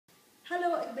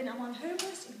Hallo, ik ben Amal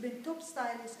Hermuz, ik ben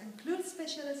topstylist en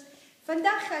kleurspecialist.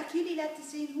 Vandaag ga ik jullie laten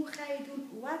zien hoe ga je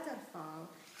doen waterval.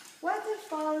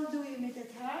 Waterval doe je met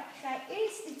het haar. Ga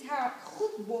eerst het haar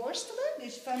goed borstelen,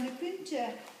 dus van de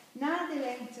punten naar de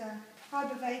lengte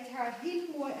hebben wij het haar heel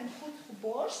mooi en goed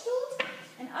geborsteld.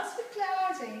 En als we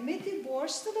klaar zijn met die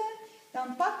borstelen,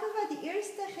 dan pakken we het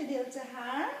eerste gedeelte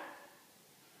haar.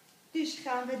 Dus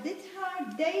gaan we dit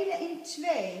haar delen in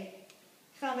twee.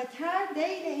 Gaan we het haar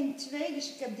delen in twee,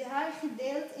 dus ik heb de haar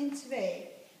gedeeld in twee.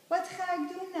 Wat ga ik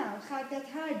doen nou? Ga ik dat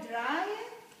haar draaien,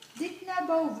 dit naar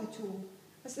boven toe.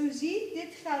 Als u ziet,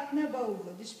 dit gaat naar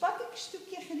boven. Dus pak ik een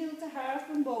stukje gedeelte haar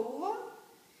van boven,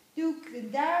 doe ik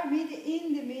het daar midden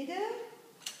in de midden,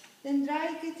 dan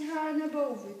draai ik het haar naar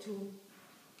boven toe.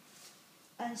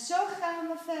 En zo gaan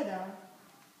we verder.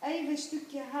 Even een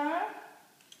stukje haar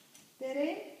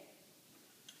erin.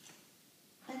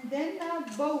 En dan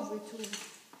naar boven toe.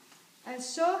 En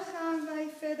zo gaan wij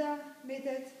verder met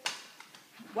het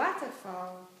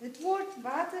waterval. Het wordt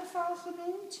waterval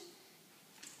genoemd.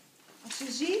 Als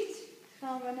je ziet,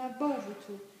 gaan we naar boven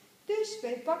toe. Dus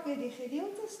wij pakken die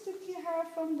gedeelte stukje haar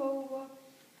van boven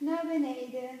naar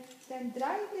beneden. Dan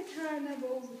draai ik het haar naar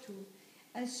boven toe.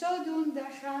 En zodoende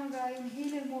gaan wij een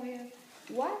hele mooie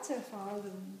waterval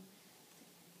doen.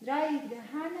 Draai ik de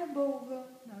haar naar boven,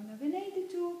 nou naar beneden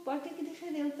toe, pak ik de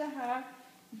gedeelte haar,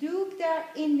 doe ik daar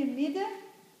in de midden,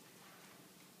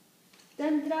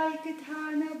 dan draai ik het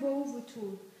haar naar boven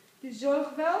toe. Dus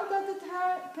zorg wel dat het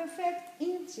haar perfect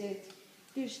in zit.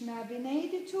 Dus naar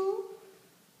beneden toe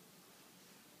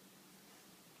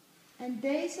en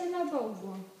deze naar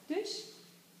boven. Dus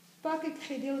pak ik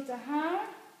gedeelte haar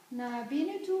naar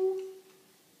binnen toe,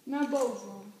 naar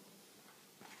boven.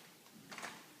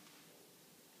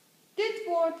 Dit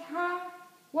wordt haar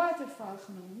waterval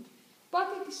genoemd.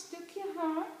 Pak ik een stukje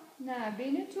haar naar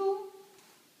binnen toe,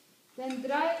 dan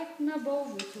draai ik naar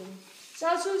boven toe.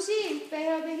 Zoals u ziet, wij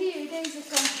hebben hier deze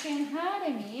kant geen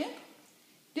haren meer.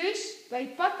 Dus wij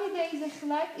pakken deze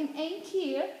gelijk in één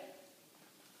keer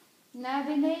naar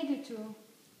beneden toe.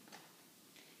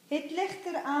 Het ligt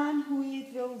eraan hoe je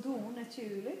het wil doen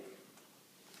natuurlijk.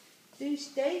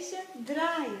 Dus deze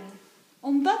draaien.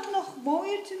 Om dat nog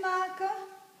mooier te maken,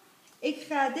 ik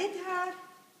ga dit haar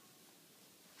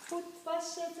goed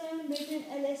vastzetten met een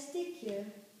elastiekje.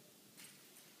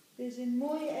 Dus een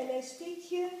mooi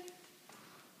elastiekje.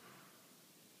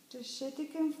 Dus zet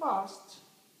ik hem vast.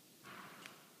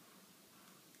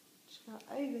 Dus ik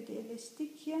ga even het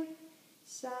elastiekje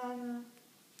samen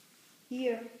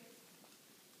hier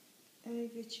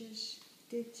eventjes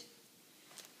dit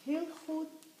heel goed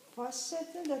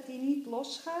vastzetten, dat hij niet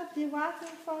losgaat, de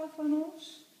waterval van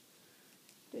ons.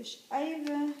 Dus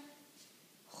even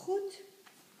goed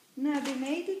naar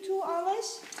beneden toe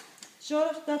alles.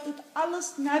 Zorg dat het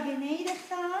alles naar beneden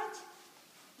gaat.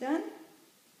 Dan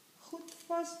goed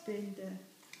vastbinden.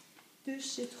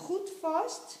 Dus zit goed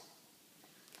vast.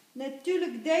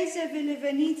 Natuurlijk deze willen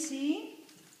we niet zien.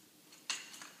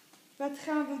 Wat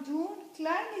gaan we doen?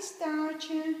 Kleine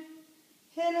staartje.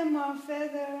 Helemaal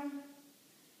verder.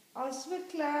 Als we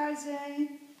klaar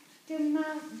zijn, kunnen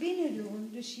naar binnen doen.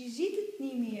 Dus je ziet het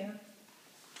niet meer.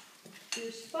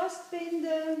 Dus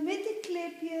vastbinden met een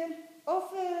clipje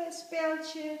of een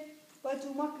speldje, wat u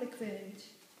makkelijk vindt.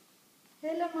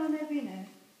 Helemaal naar binnen.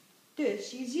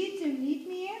 Dus je ziet hem niet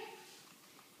meer.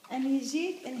 En je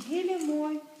ziet een hele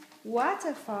mooi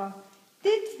waterval.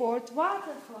 Dit wordt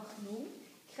waterval genoemd.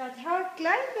 Ik ga het haar een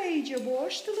klein beetje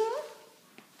borstelen.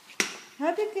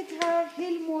 Heb ik het haar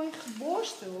heel mooi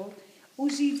geborsteld. U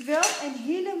ziet wel een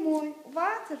hele mooi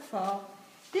waterval.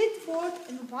 Dit wordt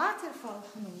een waterval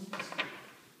genoemd.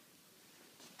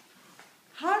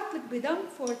 Hartelijk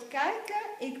bedankt voor het kijken.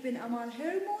 Ik ben Amal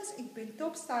Hermuz. Ik ben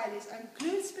topstylist en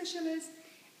kleurspecialist.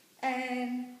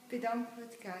 En bedankt voor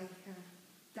het kijken.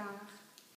 Dag.